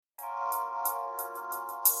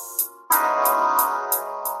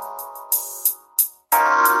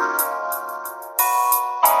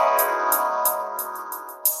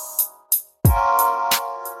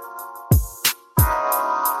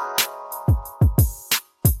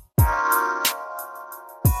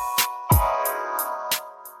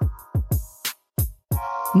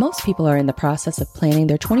Most people are in the process of planning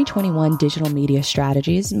their 2021 digital media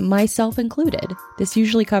strategies, myself included. This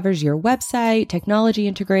usually covers your website, technology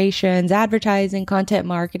integrations, advertising, content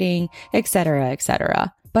marketing, etc.,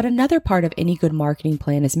 etc. But another part of any good marketing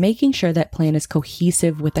plan is making sure that plan is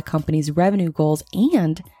cohesive with the company's revenue goals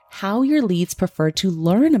and how your leads prefer to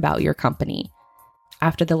learn about your company.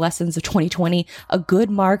 After the lessons of 2020, a good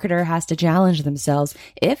marketer has to challenge themselves,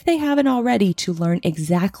 if they haven't already, to learn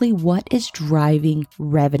exactly what is driving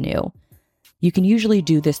revenue. You can usually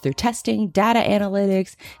do this through testing, data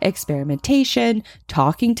analytics, experimentation,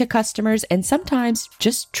 talking to customers, and sometimes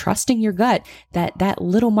just trusting your gut that that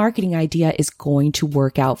little marketing idea is going to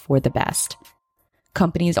work out for the best.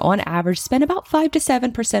 Companies on average spend about 5 to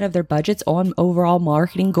 7% of their budgets on overall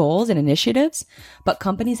marketing goals and initiatives, but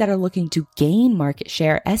companies that are looking to gain market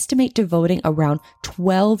share estimate devoting around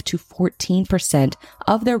 12 to 14%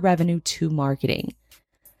 of their revenue to marketing.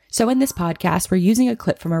 So in this podcast, we're using a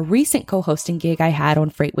clip from a recent co-hosting gig I had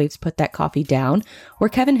on FreightWaves Put That Coffee Down, where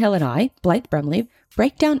Kevin Hill and I, Blythe Brumleve,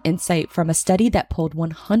 break down insight from a study that polled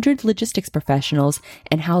 100 logistics professionals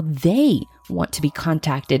and how they want to be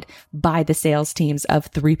contacted by the sales teams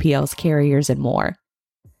of 3PLs, carriers, and more.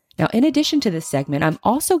 Now, in addition to this segment, I'm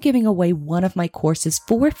also giving away one of my courses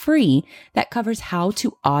for free that covers how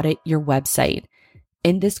to audit your website.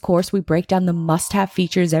 In this course, we break down the must-have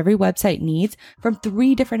features every website needs from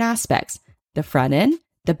 3 different aspects: the front end,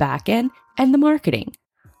 the back end, and the marketing.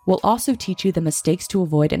 We'll also teach you the mistakes to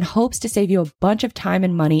avoid in hopes to save you a bunch of time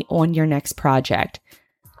and money on your next project.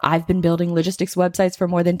 I've been building logistics websites for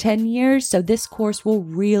more than 10 years, so this course will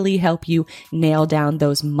really help you nail down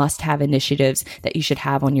those must-have initiatives that you should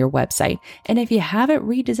have on your website. And if you haven't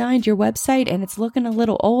redesigned your website and it's looking a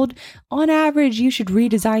little old, on average, you should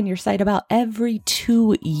redesign your site about every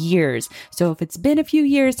 2 years. So if it's been a few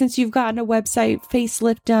years since you've gotten a website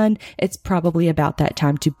facelift done, it's probably about that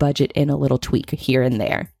time to budget in a little tweak here and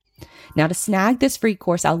there. Now, to snag this free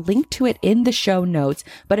course, I'll link to it in the show notes,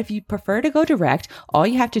 but if you prefer to go direct, all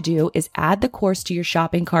you have to do is add the course to your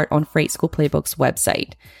shopping cart on Freight School Playbook's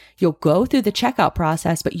website. You'll go through the checkout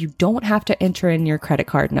process, but you don't have to enter in your credit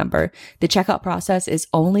card number. The checkout process is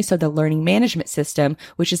only so the learning management system,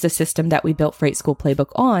 which is the system that we built Freight School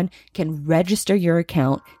Playbook on, can register your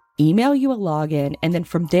account, email you a login, and then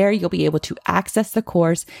from there, you'll be able to access the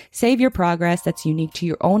course, save your progress that's unique to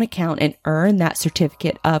your own account, and earn that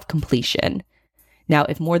certificate of completion. Now,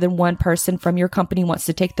 if more than one person from your company wants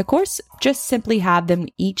to take the course, just simply have them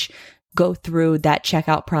each go through that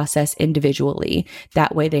checkout process individually.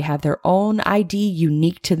 That way they have their own ID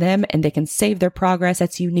unique to them and they can save their progress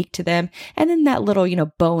that's unique to them. And then that little,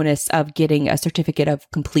 bonus of getting a certificate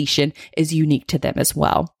of completion is unique to them as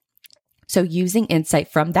well. So using insight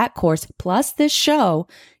from that course plus this show,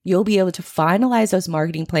 you'll be able to finalize those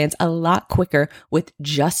marketing plans a lot quicker with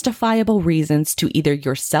justifiable reasons to either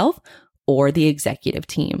yourself or the executive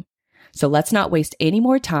team. So let's not waste any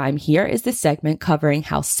more time. Here is the segment covering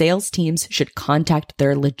how sales teams should contact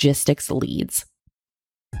their logistics leads.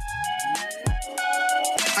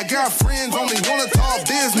 I got friends only wanna talk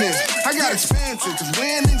business. I got expensive, cause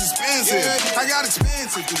winning's expensive. I got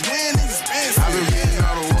expensive, cause winning's expensive. I've been reading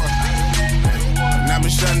all the war. I've been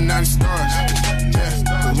shutting down the stars,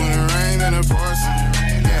 yeah. Cause when it rains and it pours,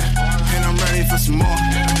 yeah. And I'm ready for some more,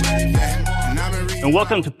 yeah. And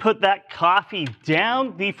welcome to Put That Coffee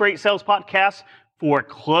Down, the Freight Sales Podcast for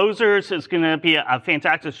closers. It's going to be a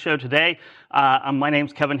fantastic show today. My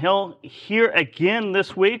name's Kevin Hill, here again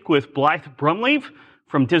this week with Blythe Brumleve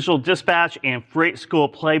from Digital Dispatch and Freight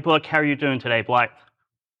School Playbook. How are you doing today, Blythe?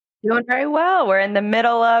 Doing very well. We're in the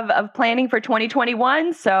middle of planning for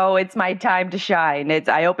 2021, so it's my time to shine.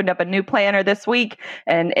 I opened up a new planner this week,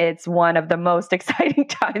 and it's one of the most exciting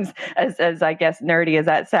times, as I guess nerdy as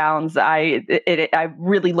that sounds. I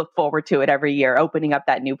really look forward to it every year, opening up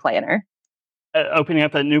that new planner. Opening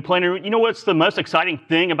up that new planner. You know what's the most exciting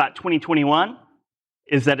thing about 2021?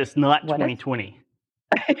 Is that it's not 2020.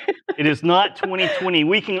 It is not 2020.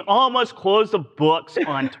 We can almost close the books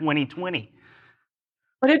on 2020.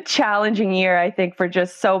 What a challenging year, I think, for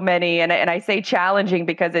just so many. And I say challenging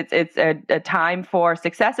because it's a time for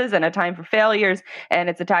successes and a time for failures. And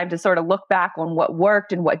it's a time to sort of look back on what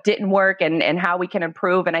worked and what didn't work and how we can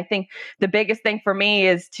improve. And I think the biggest thing for me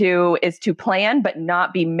is to plan, but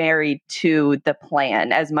not be married to the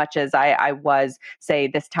plan as much as I was, say,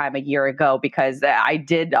 this time a year ago, because I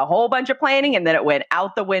did a whole bunch of planning and then it went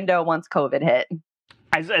out the window once COVID hit.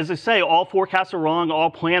 As I say, all forecasts are wrong,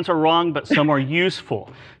 all plans are wrong, but some are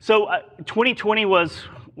useful. So 2020 was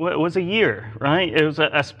was a year, right? It was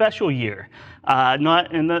a special year,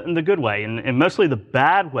 not in the good way, and mostly the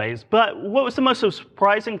bad ways. But what was the most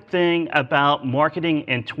surprising thing about marketing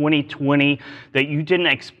in 2020 that you didn't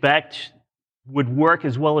expect would work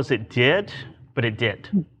as well as it did, but it did?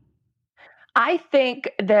 I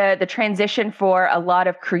think the transition for a lot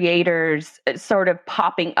of creators sort of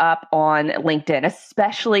popping up on LinkedIn,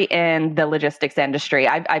 especially in the logistics industry.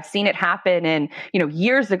 I've seen it happen in,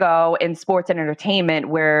 years ago in sports and entertainment,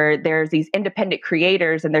 where there's these independent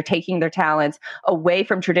creators and they're taking their talents away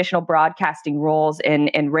from traditional broadcasting roles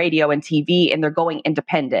in radio and TV, and they're going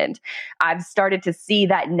independent. I've started to see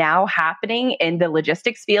that now happening in the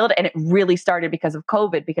logistics field, and it really started because of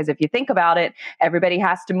COVID. Because if you think about it, everybody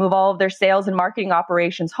has to move all of their sales and marketing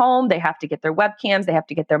operations home. They have to get their webcams, they have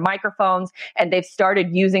to get their microphones, and they've started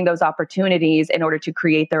using those opportunities in order to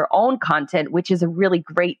create their own content, which is a really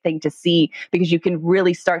great thing to see, because you can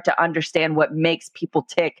really start to understand what makes people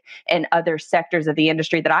tick in other sectors of the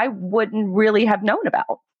industry that I wouldn't really have known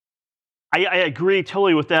about. I agree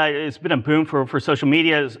totally with that. It's been a boom for social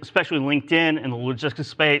media, especially LinkedIn and the logistics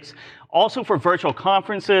space. Also for virtual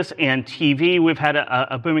conferences and TV, we've had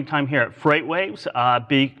a booming time here at FreightWaves,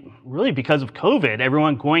 really because of COVID.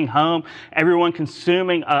 Everyone going home, everyone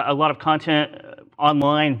consuming a lot of content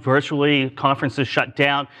online, virtually, conferences shut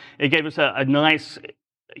down. It gave us a nice,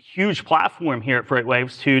 huge platform here at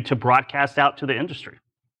FreightWaves to broadcast out to the industry.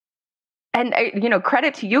 And,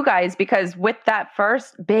 credit to you guys, because with that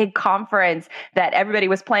first big conference that everybody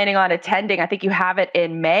was planning on attending, I think you have it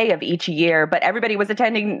in May of each year, but everybody was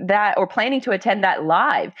attending that or planning to attend that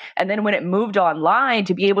live. And then when it moved online,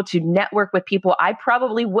 to be able to network with people I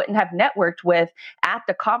probably wouldn't have networked with at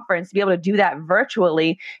the conference, to be able to do that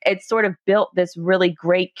virtually, it sort of built this really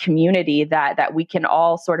great community that we can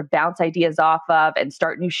all sort of bounce ideas off of and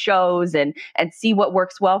start new shows and see what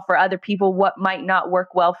works well for other people, what might not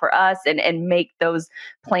work well for us, and make those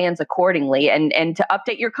plans accordingly, and to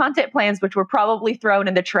update your content plans, which were probably thrown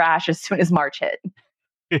in the trash as soon as March hit.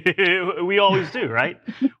 We always do, right?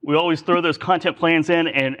 We always throw those content plans in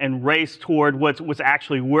and race toward what's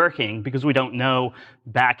actually working, because we don't know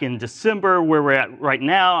back in December, where we're at right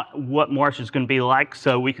now, what March is going to be like,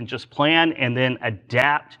 so we can just plan and then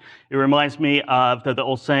adapt. It reminds me of the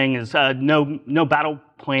old saying is no battle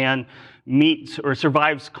plan meets or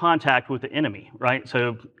survives contact with the enemy, right?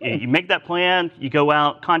 So you make that plan, you go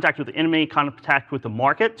out, contact with the enemy, contact with the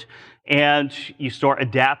market, and you start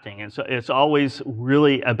adapting. And so it's always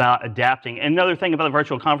really about adapting. And another thing about the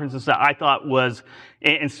virtual conferences that I thought was,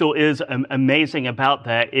 and still is, amazing about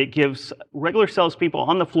that, it gives regular salespeople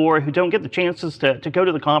on the floor who don't get the chances to go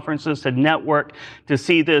to the conferences, to network, to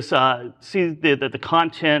see this, see the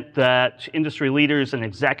content that industry leaders and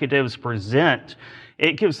executives present.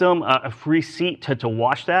 It gives them a free seat to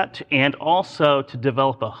watch that, and also to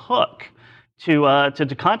develop a hook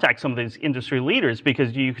to contact some of these industry leaders,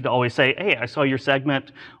 because you could always say, hey, I saw your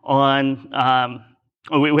segment on,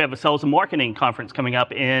 we have a sales and marketing conference coming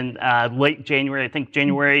up in late January, I think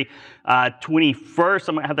January 21st.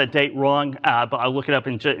 I might have that date wrong, but I'll look it up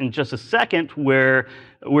in just a second, where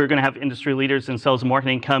we're going to have industry leaders in sales and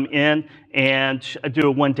marketing come in and do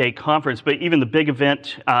a one-day conference. But even the big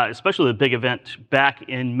event, especially the big event back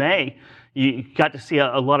in May, you got to see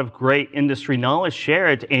a lot of great industry knowledge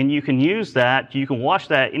shared, and you can use that, you can watch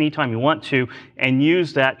that anytime you want to, and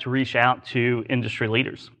use that to reach out to industry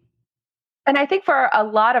leaders. And I think for a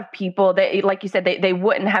lot of people, that, like you said, they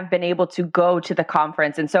wouldn't have been able to go to the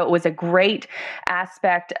conference. And so it was a great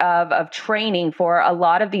aspect of training for a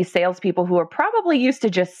lot of these salespeople who are probably used to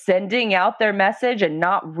just sending out their message and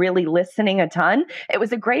not really listening a ton. It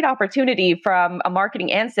was a great opportunity from a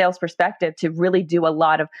marketing and sales perspective to really do a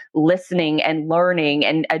lot of listening and learning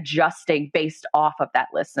and adjusting based off of that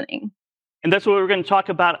listening. And that's what we're going to talk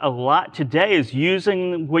about a lot today, is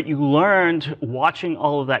using what you learned watching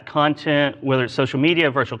all of that content, whether it's social media,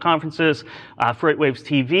 virtual conferences, FreightWaves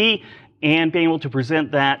TV, and being able to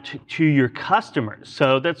present that to your customers.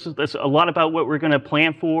 So that's a lot about what we're going to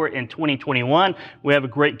plan for in 2021. We have a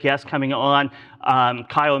great guest coming on,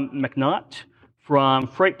 Kyle McNutt from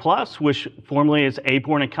Freight Plus, which formerly is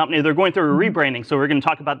Aborn & Company. They're going through a rebranding, so we're going to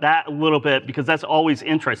talk about that a little bit, because that's always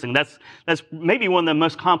interesting. That's maybe one of the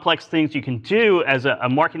most complex things you can do as a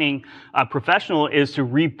marketing professional, is to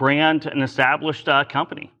rebrand an established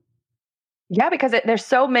company. Yeah, because there's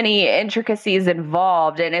so many intricacies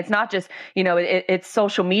involved, and it's not just, it's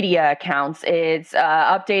social media accounts. It's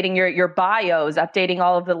updating your bios, updating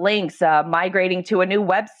all of the links, migrating to a new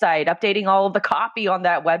website, updating all of the copy on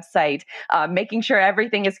that website, making sure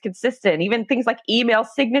everything is consistent, even things like email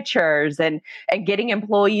signatures and getting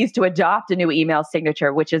employees to adopt a new email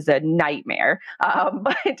signature, which is a nightmare.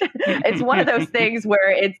 But it's one of those things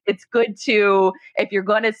where it's good to, if you're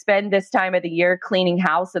going to spend this time of the year cleaning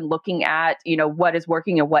house and looking at what is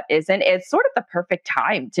working and what isn't, it's sort of the perfect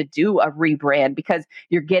time to do a rebrand because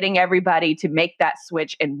you're getting everybody to make that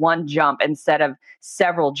switch in one jump instead of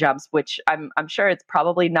several jumps, which I'm sure it's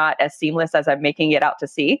probably not as seamless as I'm making it out to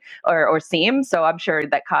see or seem. So I'm sure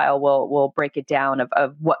that Kyle will break it down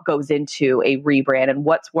of what goes into a rebrand and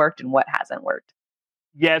what's worked and what hasn't worked.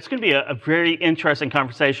 Yeah, it's going to be a very interesting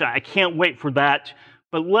conversation. I can't wait for that.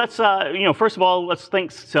 But let's, first of all, let's thank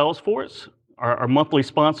Salesforce, our monthly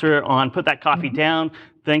sponsor on Put That Coffee Down.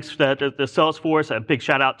 Thanks to the Salesforce, a big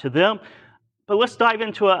shout out to them. But let's dive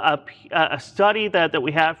into a study that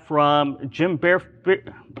we have from Jim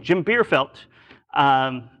Bierfeldt,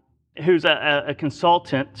 who's a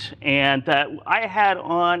consultant, and that I had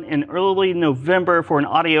on in early November for an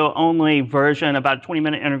audio-only version, about a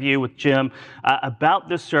 20-minute interview with Jim about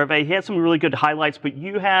this survey. He had some really good highlights, but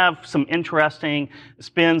you have some interesting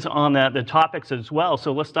spins on the topics as well.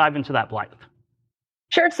 So let's dive into that, Blythe.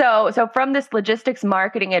 Sure. So from this Logistics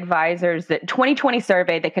Marketing Advisors, the 2020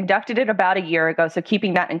 survey, they conducted it about a year ago. So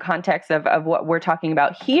keeping that in context of what we're talking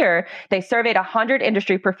about here, they surveyed 100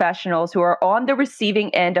 industry professionals who are on the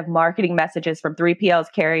receiving end of marketing messages from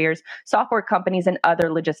 3PLs, carriers, software companies, and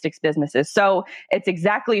other logistics businesses. So it's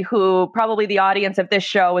exactly who probably the audience of this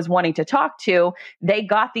show is wanting to talk to. They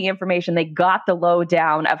got the information, they got the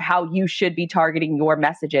lowdown of how you should be targeting your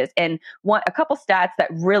messages. And a couple stats that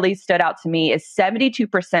really stood out to me is 72%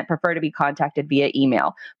 prefer to be contacted via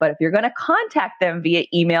email. But if you're going to contact them via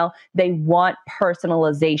email, they want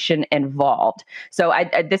personalization involved. So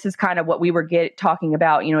this is kind of what we were talking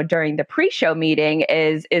about, during the pre-show meeting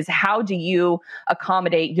is how do you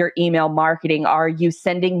accommodate your email marketing? Are you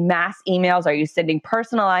sending mass emails? Are you sending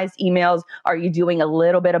personalized emails? Are you doing a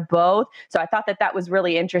little bit of both? So I thought that was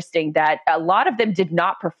really interesting that a lot of them did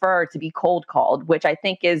not prefer to be cold called, which I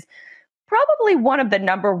think is probably one of the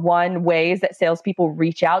number one ways that salespeople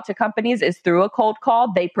reach out to companies is through a cold call.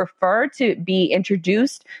 They prefer to be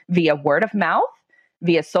introduced via word of mouth,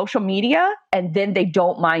 via social media, and then they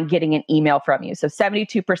don't mind getting an email from you. So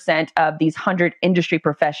 72% of these 100 industry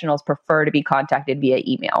professionals prefer to be contacted via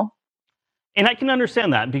email. And I can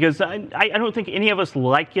understand that because I don't think any of us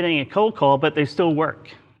like getting a cold call, but they still work.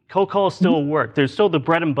 Cold calls still work. They're still the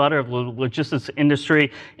bread and butter of the logistics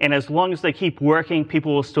industry. And as long as they keep working,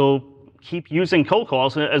 people will still keep using cold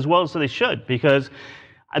calls as well as they should because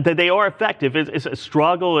they are effective. It's a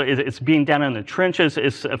struggle. It's being down in the trenches.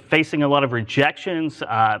 It's facing a lot of rejections,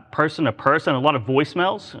 person to person, a lot of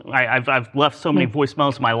voicemails. I've left so many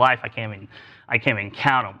voicemails in my life, I can't even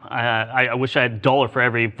count them. I wish I had $1 for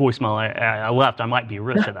every voicemail I left. I might be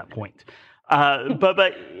rich at that point.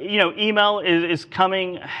 But email is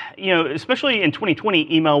coming, especially in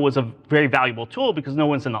 2020, email was a very valuable tool because no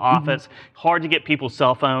one's in the office. Hard to get people's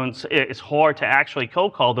cell phones. It's hard to actually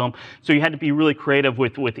cold call them. So you had to be really creative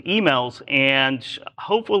with emails. And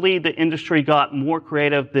hopefully the industry got more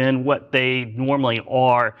creative than what they normally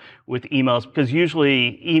are with emails, because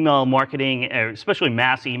usually email marketing, especially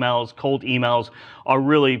mass emails, cold emails, are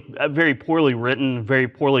really very poorly written, very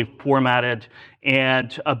poorly formatted,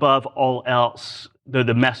 and above all else, the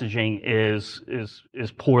messaging is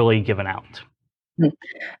poorly given out.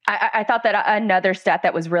 I thought that another stat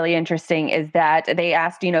that was really interesting is that they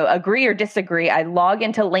asked, agree or disagree. I log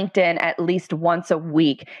into LinkedIn at least once a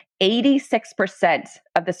week. 86%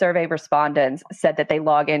 of the survey respondents said that they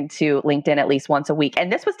log into LinkedIn at least once a week.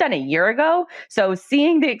 And this was done a year ago. So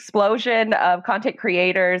seeing the explosion of content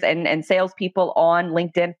creators and salespeople on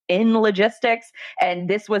LinkedIn in logistics, and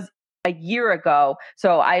this was a year ago.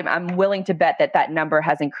 So I'm willing to bet that number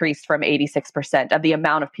has increased from 86% of the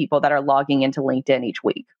amount of people that are logging into LinkedIn each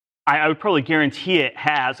week. I would probably guarantee it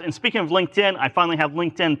has. And speaking of LinkedIn, I finally have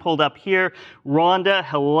LinkedIn pulled up here. Rhonda,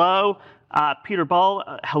 hello. Peter Ball,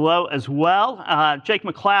 hello as well. Jake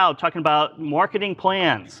McLeod talking about marketing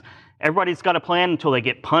plans. Everybody's got a plan until they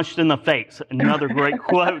get punched in the face. Another great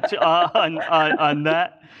quote on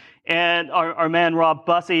that. And our man Rob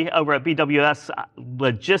Bussey over at BWS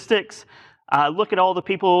Logistics. Look at all the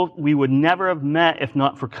people we would never have met if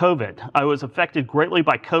not for COVID. I was affected greatly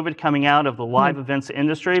by COVID coming out of the live events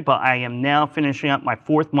industry, but I am now finishing up my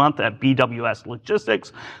 4th month at BWS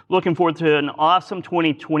Logistics. Looking forward to an awesome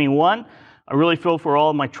 2021. I really feel for all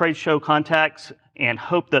of my trade show contacts and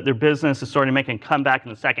hope that their business is starting to make a comeback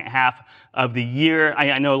in the second half of the year.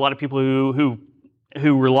 I know a lot of people who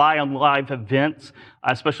rely on live events,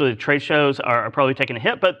 especially the trade shows, are probably taking a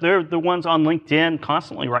hit, but they're the ones on LinkedIn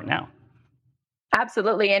constantly right now.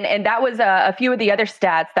 Absolutely. And that was a few of the other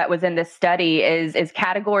stats that was in this study is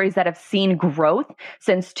categories that have seen growth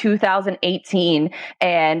since 2018.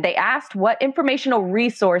 And they asked what informational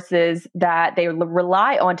resources that they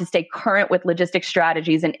rely on to stay current with logistics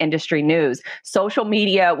strategies and industry news. Social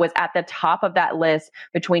media was at the top of that list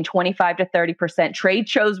between 25 to 30%. Trade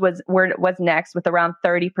shows was next with around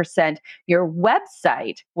 30%. Your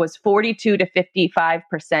website was 42 to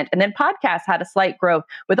 55%. And then podcasts had a slight growth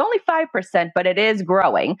with only 5%, but it is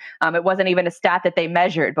growing. It wasn't even a stat that they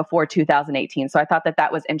measured before 2018. So I thought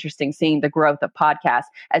that was interesting, seeing the growth of podcasts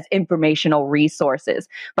as informational resources.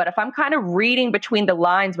 But if I'm kind of reading between the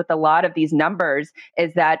lines with a lot of these numbers,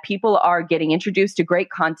 is that people are getting introduced to great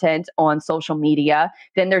content on social media,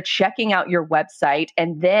 then they're checking out your website,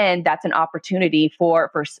 and then that's an opportunity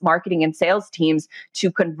for marketing and sales teams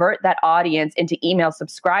to convert that audience into email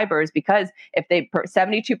subscribers, because if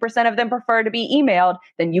 72% of them prefer to be emailed,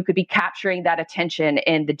 then you could be capturing that attention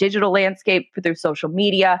in the digital landscape through social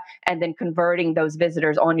media and then converting those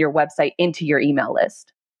visitors on your website into your email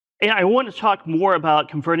list. And I want to talk more about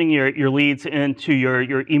converting your leads into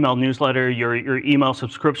your email newsletter, your email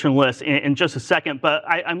subscription list in just a second. But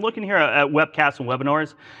I'm looking here at webcasts and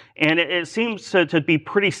webinars, and it seems to be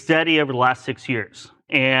pretty steady over the last 6 years.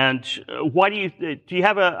 And why do you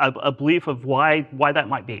have a belief of why that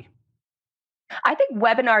might be? I think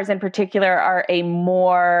webinars in particular are a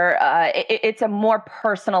more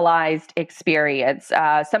personalized experience.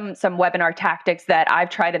 Some webinar tactics that I've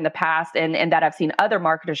tried in the past and that I've seen other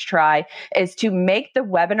marketers try is to make the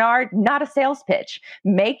webinar not a sales pitch.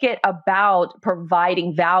 Make it about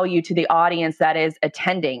providing value to the audience that is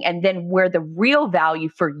attending. And then where the real value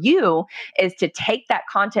for you is to take that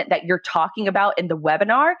content that you're talking about in the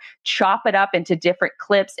webinar, chop it up into different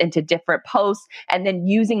clips, into different posts, and then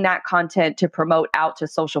using that content to promote out to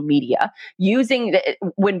social media.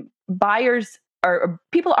 When buyers or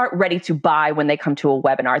people aren't ready to buy when they come to a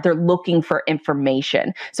webinar. They're looking for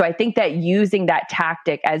information. So I think that using that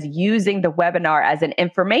tactic as using the webinar as an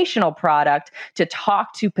informational product to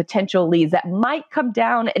talk to potential leads that might come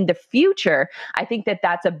down in the future, I think that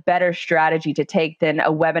that's a better strategy to take than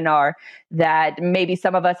a webinar that maybe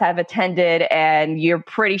some of us have attended and you're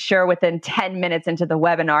pretty sure within 10 minutes into the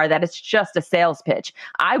webinar that it's just a sales pitch.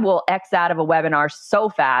 I will X out of a webinar so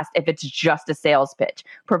fast if it's just a sales pitch.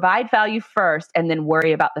 Provide value first and then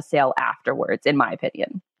worry about the sale afterwards, in my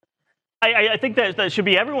opinion. I think that should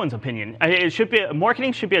be everyone's opinion.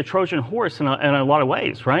 Marketing should be a Trojan horse in a lot of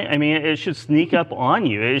ways, right? I mean, it should sneak up on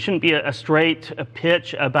you. It shouldn't be a straight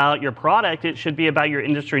pitch about your product. It should be about your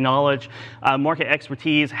industry knowledge, market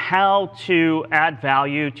expertise, how to add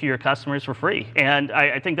value to your customers for free. And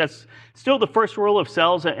I think that's still the first rule of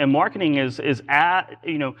sales and marketing is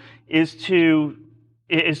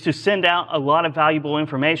to send out a lot of valuable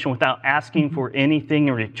information without asking for anything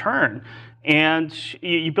in return. And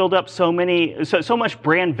you build up so much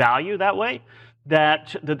brand value that way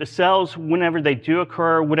that the sales, whenever they do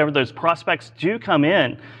occur, whenever those prospects do come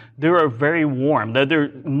in, they're very warm. They're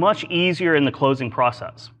much easier in the closing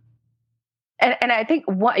process. And I think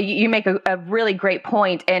you make a really great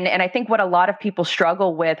point. And I think what a lot of people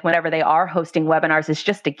struggle with whenever they are hosting webinars is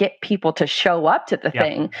just to get people to show up to the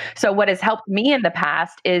thing. So what has helped me in the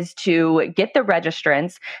past is to get the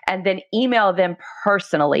registrants and then email them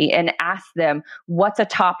personally and ask them, what's a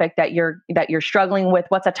topic that you're struggling with?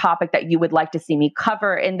 What's a topic that you would like to see me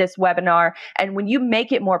cover in this webinar? And when you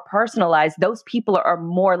make it more personalized, those people are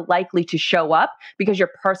more likely to show up because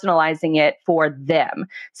you're personalizing it for them.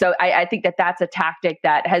 So I think that's a tactic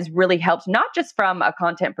that has really helped, not just from a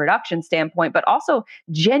content production standpoint, but also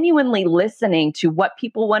genuinely listening to what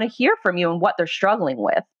people want to hear from you and what they're struggling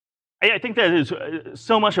with. I think that is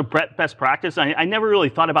so much a best practice. I never really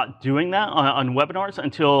thought about doing that on webinars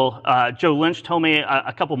until Joe Lynch told me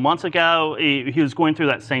a couple months ago. He was going through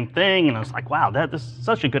that same thing, and I was like, "Wow, this is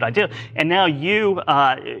such a good idea." And now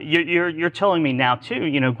you're telling me now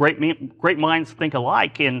too. Great minds think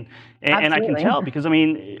alike, and I can tell because I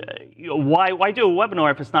mean, why do a webinar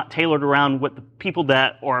if it's not tailored around what the people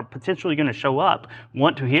that are potentially going to show up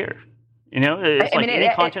want to hear? It's like any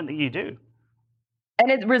content that you do. And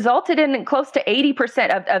it resulted in close to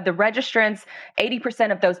 80% of the registrants,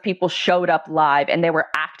 80% of those people showed up live and they were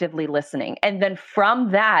actively listening. And then from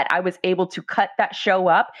that, I was able to cut that show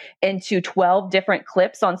up into 12 different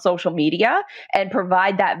clips on social media and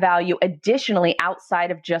provide that value additionally outside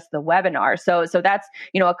of just the webinar. So that's,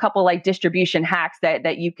 a couple like distribution hacks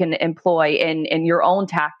that you can employ in your own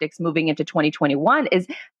tactics moving into 2021 is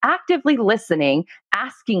actively listening,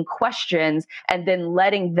 asking questions, and then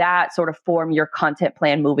letting that sort of form your content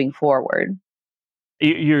plan moving forward.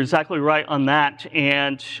 You're exactly right on that.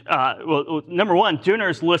 And well, number one,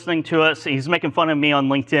 Dooner's listening to us. He's making fun of me on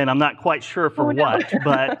LinkedIn. I'm not quite sure for what,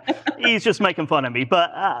 but he's just making fun of me.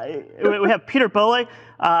 But we have Peter Bolle.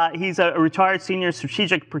 He's a retired senior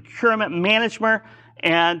strategic procurement manager.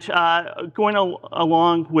 And going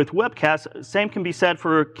along with webcasts, same can be said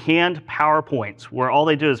for canned PowerPoints, where all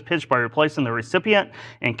they do is pitch by replacing the recipient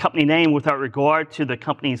and company name without regard to the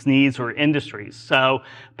company's needs or industries. So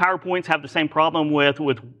PowerPoints have the same problem with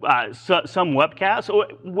some webcasts.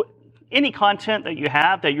 Any content that you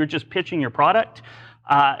have that you're just pitching your product,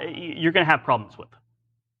 you're going to have problems with.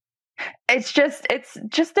 It's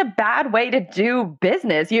just a bad way to do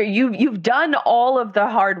business. You've done all of the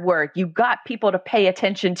hard work. You got people to pay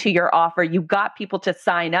attention to your offer. You got people to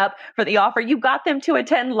sign up for the offer. You got them to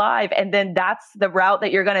attend live, and then that's the route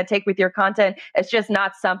that you're going to take with your content. It's just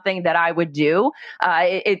not something that I would do.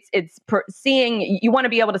 Seeing, you want to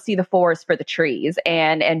be able to see the forest for the trees,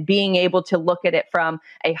 and being able to look at it from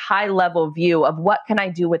a high level view of what can I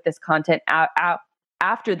do with this content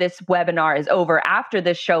after this webinar is over, after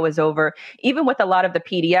this show is over. Even with a lot of the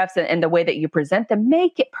PDFs and the way that you present them,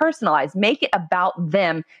 make it personalized, make it about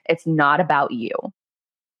them. It's not about you.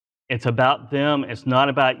 It's about them. It's not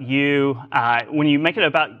about you. When you make it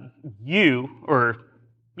about you,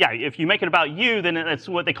 if you make it about you, then it's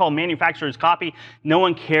what they call manufacturer's copy. No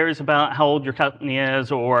one cares about how old your company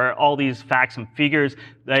is or all these facts and figures.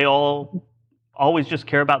 They all always just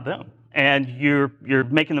care about them. And you're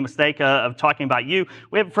making the mistake of talking about you.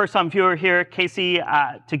 We have a first-time viewer here, Casey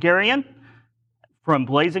Tagarian from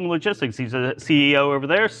Blazing Logistics. He's a CEO over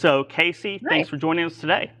there. So, Casey, Thanks for joining us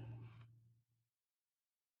today.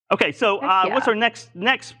 Okay, so what's our next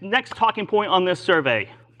talking point on this survey,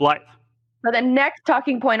 Blythe? So the next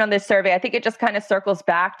talking point on this survey, I think it just kind of circles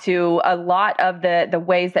back to a lot of the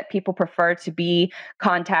ways that people prefer to be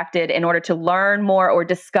contacted in order to learn more or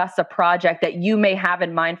discuss a project that you may have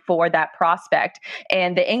in mind for that prospect.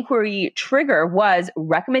 And the inquiry trigger was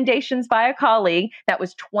recommendations by a colleague. That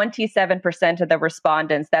was 27% of the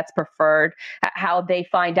respondents. That's preferred. How they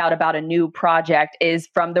find out about a new project is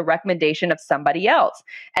from the recommendation of somebody else.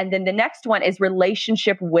 And then the next one is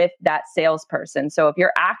relationship with that salesperson. So if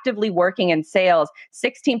you're actively working in sales,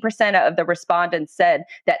 16% of the respondents said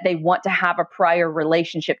that they want to have a prior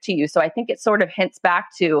relationship to you. So I think it sort of hints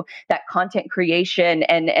back to that content creation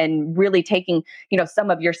and really taking, some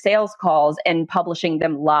of your sales calls and publishing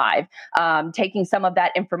them live, taking some of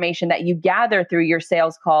that information that you gather through your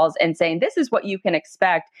sales calls and saying, this is what you can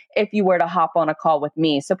expect if you were to hop on a call with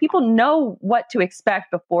me. So people know what to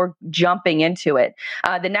expect before jumping into it.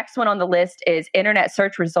 The next one on the list is internet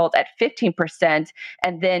search results at 15%.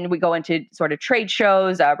 And then we go into sort of trade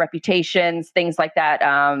shows, reputations, things like that.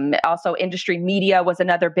 Also, industry media was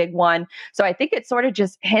another big one. So I think it sort of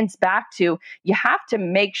just hints back to, you have to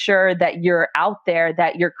make sure that you're out there,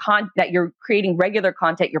 that you're creating regular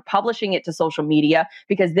content, you're publishing it to social media,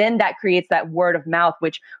 because then that creates that word of mouth,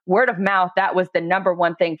 which word of mouth, that was the number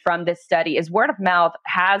one thing from this study, is word of mouth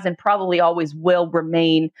has and probably always will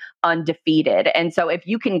remain undefeated. And so if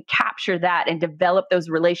you can capture that and develop those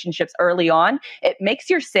relationships early on, it makes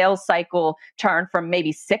your sales cycle turn from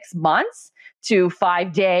maybe 6 months to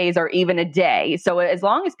 5 days or even a day. So as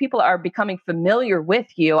long as people are becoming familiar with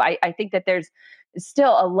you, I think that there's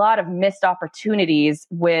still a lot of missed opportunities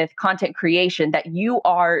with content creation, that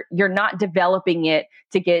you're not developing it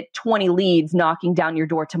to get 20 leads knocking down your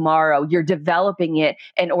door tomorrow. You're developing it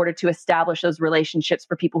in order to establish those relationships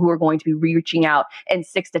for people who are going to be reaching out in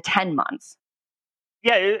 6 to 10 months.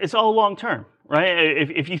 Yeah, it's all long term, right?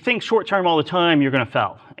 If you think short term all the time, you're going to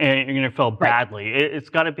fail, and you're going to fail badly. Right. It's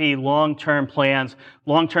got to be long term plans,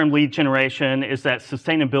 long term lead generation. Is that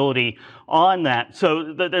sustainability on that?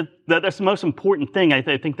 So that's the most important thing. I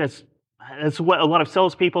think that's what a lot of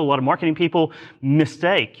salespeople, a lot of marketing people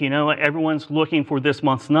mistake. Everyone's looking for this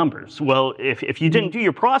month's numbers. Well, if you didn't do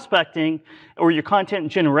your prospecting or your content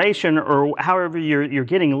generation or however you're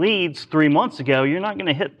getting leads 3 months ago, you're not going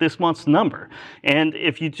to hit this month's number. And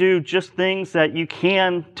if you do just things that you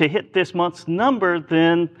can to hit this month's number,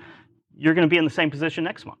 then you're going to be in the same position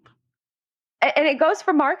next month. And it goes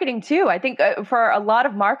for marketing too. I think for a lot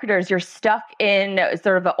of marketers, you're stuck in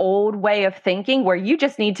sort of the old way of thinking where you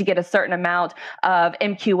just need to get a certain amount of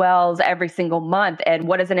MQLs every single month. And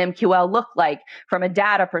what does an MQL look like from a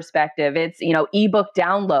data perspective? It's, ebook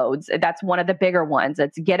downloads. That's one of the bigger ones.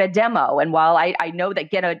 It's get a demo. And while I know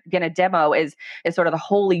that get a demo is sort of the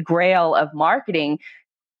holy grail of marketing,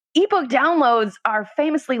 ebook downloads are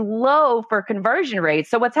famously low for conversion rates.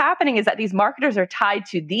 So what's happening is that these marketers are tied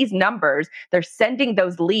to these numbers. They're sending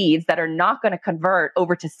those leads that are not going to convert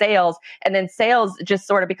over to sales. And then sales just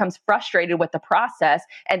sort of becomes frustrated with the process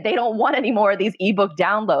and they don't want any more of these ebook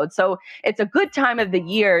downloads. So it's a good time of the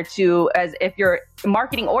year to, as if you're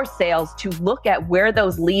marketing or sales, to look at where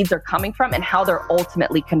those leads are coming from and how they're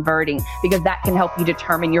ultimately converting, because that can help you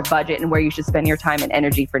determine your budget and where you should spend your time and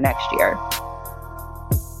energy for next year.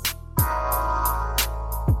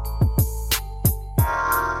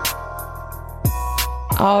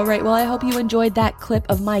 All right, well, I hope you enjoyed that clip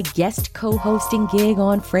of my guest co-hosting gig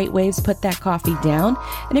on FreightWaves Put That Coffee Down.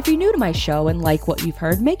 And if you're new to my show and like what you've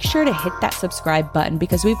heard, make sure to hit that subscribe button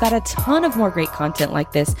because we've got a ton of more great content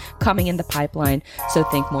like this coming in the pipeline. So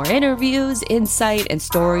think more interviews, insight, and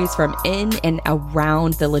stories from in and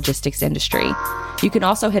around the logistics industry. You can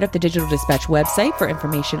also hit up the Digital Dispatch website for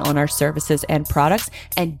information on our services and products.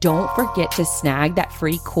 And don't forget to snag that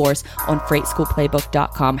free course on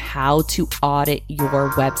freightschoolplaybook.com, how to audit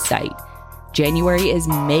your website. January is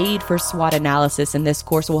made for SWOT analysis, and this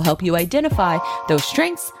course will help you identify those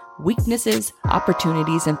strengths, weaknesses,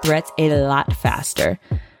 opportunities, and threats a lot faster.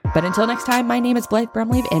 But until next time, my name is Blythe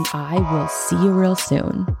Brumleve, and I will see you real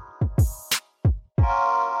soon.